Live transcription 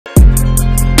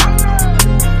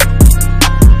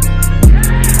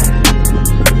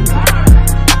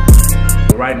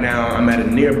now, I'm at a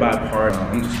nearby park.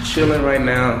 I'm just chilling right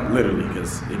now, literally,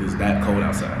 because it is that cold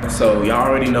outside. So y'all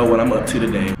already know what I'm up to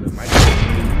today.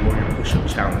 Warrior push-up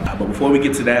challenge. But before we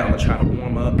get to that, I'm gonna try to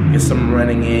warm up, get some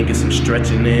running in, get some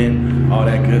stretching in, all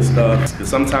that good stuff. Because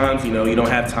sometimes, you know, you don't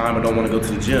have time or don't want to go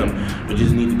to the gym, but you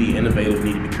just need to be innovative,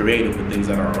 need to be creative with things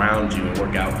that are around you and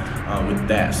work out with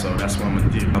that. So that's what I'm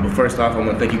gonna do. But first off, I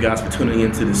want to thank you guys for tuning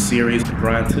into this series, the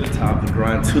grind to the top, the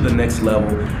grind to the next level.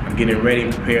 I'm getting ready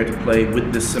and prepared to play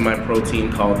with this semi-pro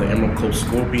team called the Emerald Coast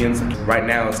Scorpions. Right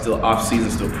now, it's still off season,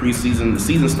 still preseason. The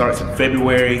season starts in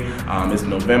February. It's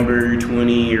November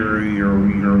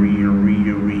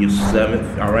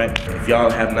 7th, all right? If y'all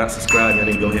have not subscribed, y'all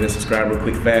need to go ahead and subscribe real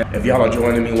quick fast. If y'all are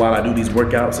joining me while I do these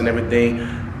workouts and everything,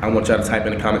 I want y'all to type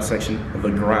in the comment section of the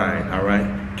grind, all right?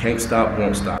 Can't stop,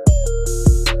 won't stop.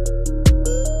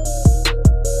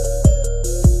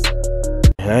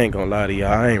 I ain't gonna lie to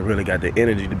y'all, I ain't really got the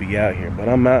energy to be out here, but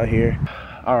I'm out here.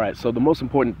 All right, so the most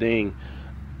important thing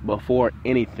before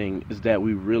anything is that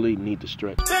we really need to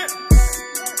stretch.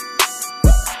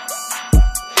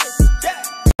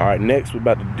 All right, next we're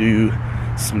about to do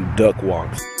some duck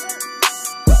walks.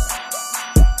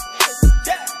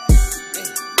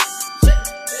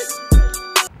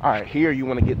 All right, here you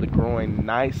want to get the groin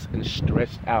nice and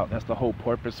stretched out. That's the whole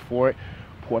purpose for it.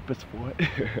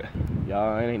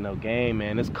 Y'all, it ain't no game,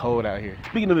 man. It's cold out here.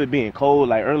 Speaking of it being cold,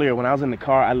 like earlier when I was in the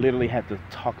car, I literally had to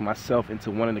talk myself into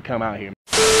wanting to come out here.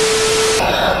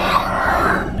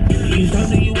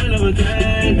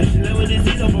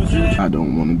 I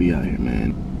don't want to be out here,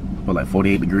 man. But like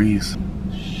 48 degrees.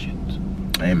 Shit.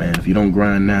 Hey, man, if you don't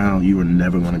grind now, you are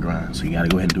never going to grind. So you got to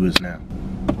go ahead and do this now.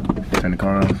 Turn the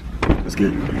car off. Let's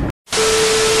get it.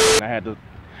 I had to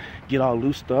get all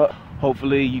loosed up.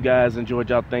 Hopefully you guys enjoyed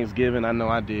y'all Thanksgiving. I know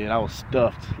I did. I was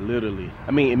stuffed, literally.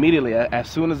 I mean, immediately, as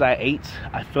soon as I ate,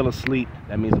 I fell asleep.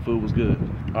 That means the food was good.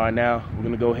 All right, now we're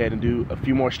gonna go ahead and do a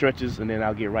few more stretches and then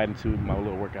I'll get right into my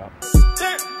little workout.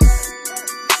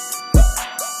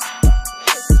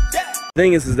 The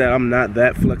thing is that I'm not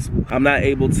that flexible. I'm not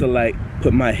able to like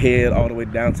put my head all the way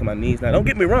down to my knees. Now, don't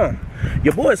get me wrong.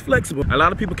 Your boy is flexible. A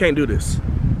lot of people can't do this.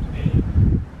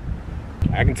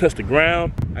 I can touch the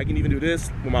ground. I can even do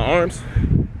this with my arms.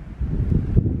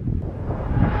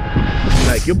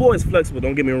 Like, your boy is flexible,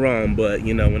 don't get me wrong, but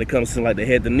you know, when it comes to like the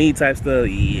head to knee type stuff,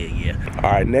 yeah.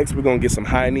 All right, next we're gonna get some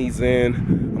high knees in.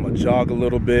 I'm gonna jog a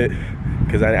little bit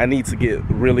because I need to get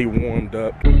really warmed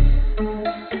up.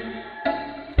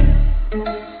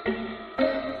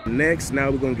 Next,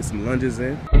 now we're gonna get some lunges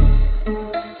in.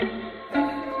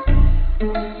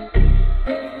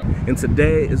 And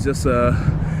today is just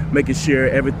making sure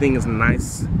everything is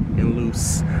nice and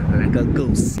loose, like a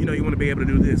goose. You know, you want to be able to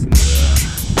do this.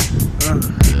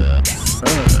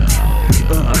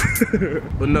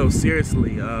 But no,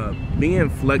 seriously, being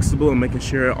flexible and making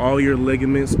sure all your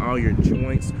ligaments, all your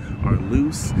joints are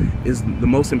loose is the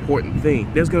most important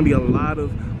thing. There's going to be a lot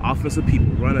of offensive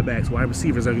people, running backs, wide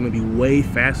receivers are going to be way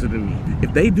faster than me.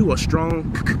 If they do a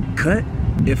strong cut,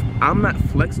 if I'm not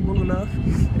flexible enough,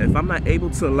 if I'm not able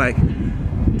to like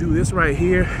do this right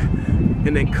here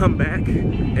and then come back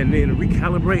and then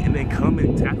recalibrate and then come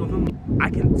and tackle them, I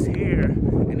can tear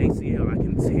an ACL, I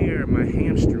can tear my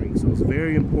hamstring. So it's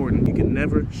very important. You can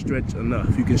never stretch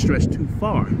enough. You can stretch too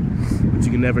far, but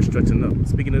you can never stretch enough.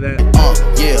 Speaking of that,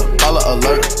 yeah, color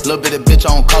alert, little bit of bitch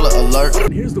on color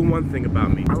alert. Here's the one thing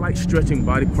about me. I like stretching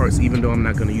body parts even though I'm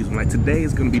not gonna use them. Like today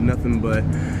is gonna be nothing but,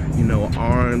 you know,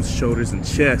 arms, shoulders, and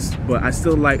chest, but I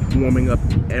still like warming up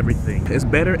everything. It's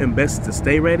better and best to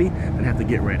stay ready than have to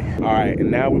get ready. All right, and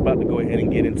now we're about to go ahead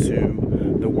and get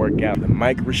into the workout, the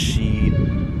Mike Rashid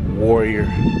Warrior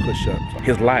push-ups.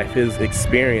 His life, his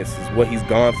experiences, what he's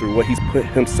gone through, what he's put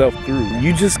himself through.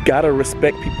 You just gotta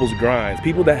respect people's grinds.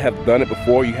 People that have done it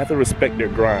before, you have to respect their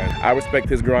grind. I respect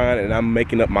his grind and I'm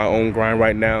making up my own grind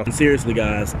right now. And seriously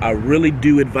guys, I really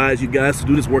do advise you guys to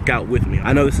do this workout with me.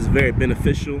 I know this is very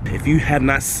beneficial. If you have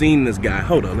not seen this guy,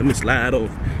 hold on, let me slide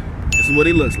over. This is what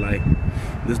he looks like.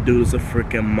 This dude is a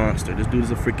freaking monster. This dude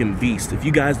is a freaking beast. If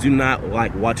you guys do not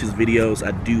like watch his videos,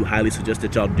 I do highly suggest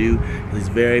that y'all do. He's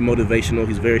very motivational,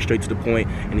 he's very straight to the point,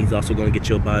 and he's also gonna get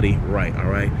your body right, all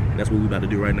right? And that's what we're about to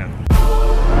do right now.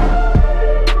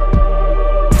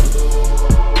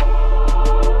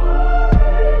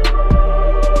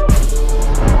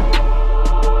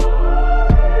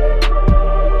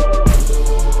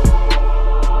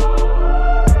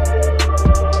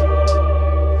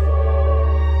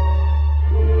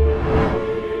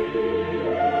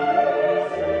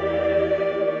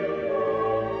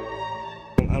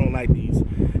 Like these.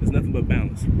 It's nothing but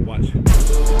balance. Watch.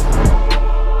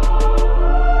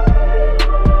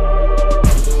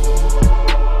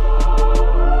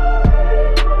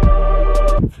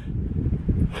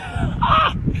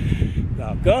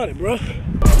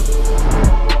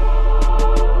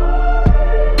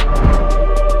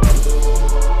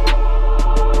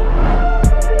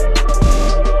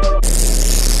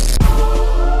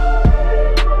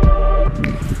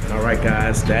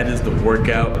 is the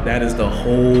workout. That is the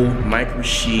whole micro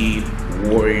sheet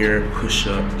warrior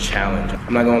push-up challenge.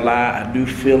 I'm not gonna lie, I do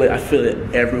feel it. I feel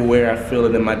it everywhere. I feel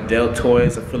it in my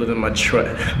deltoids. I feel it in my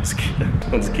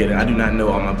I'm just kidding. I do not know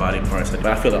all my body parts, but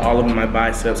I feel it all over my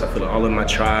biceps. I feel it all in my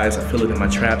tries. I feel it in my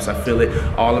traps. I feel it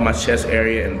all in my chest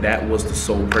area, and that was the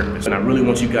sole purpose. And I really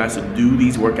want you guys to do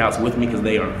these workouts with me because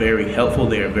they are very helpful.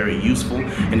 They are very useful.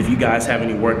 And if you guys have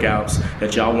any workouts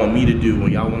that y'all want me to do or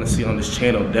y'all want to see on this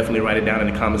channel, definitely write it down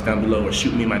in the comments down below or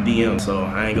shoot me my DM. So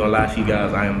I ain't gonna lie to you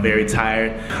guys, I am very tired.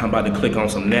 I'm about to click on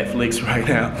some Netflix right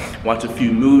now, watch a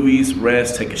few movies,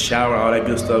 rest, take a shower, all that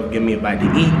good stuff, give me a bite to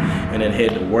eat, and then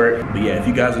head to work. But yeah, if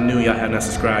you guys are new, y'all have not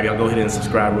subscribed, y'all go ahead and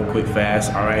subscribe real quick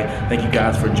fast, all right? Thank you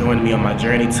guys for joining me on my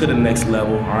journey to the next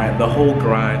level, all right? The whole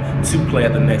grind to play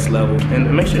at the next level.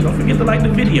 And make sure, don't forget to like the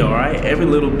video, all right? Every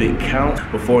little bit counts.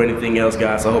 Before anything else,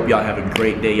 guys, I hope y'all have a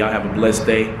great day. Y'all have a blessed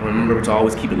day. Remember to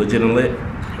always keep it legit and lit,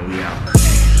 and we out.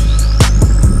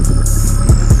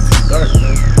 Dark,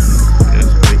 man.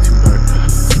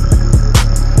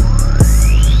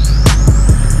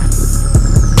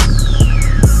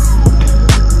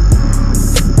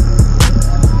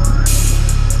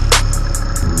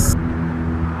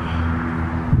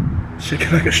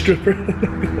 Shaking like a stripper.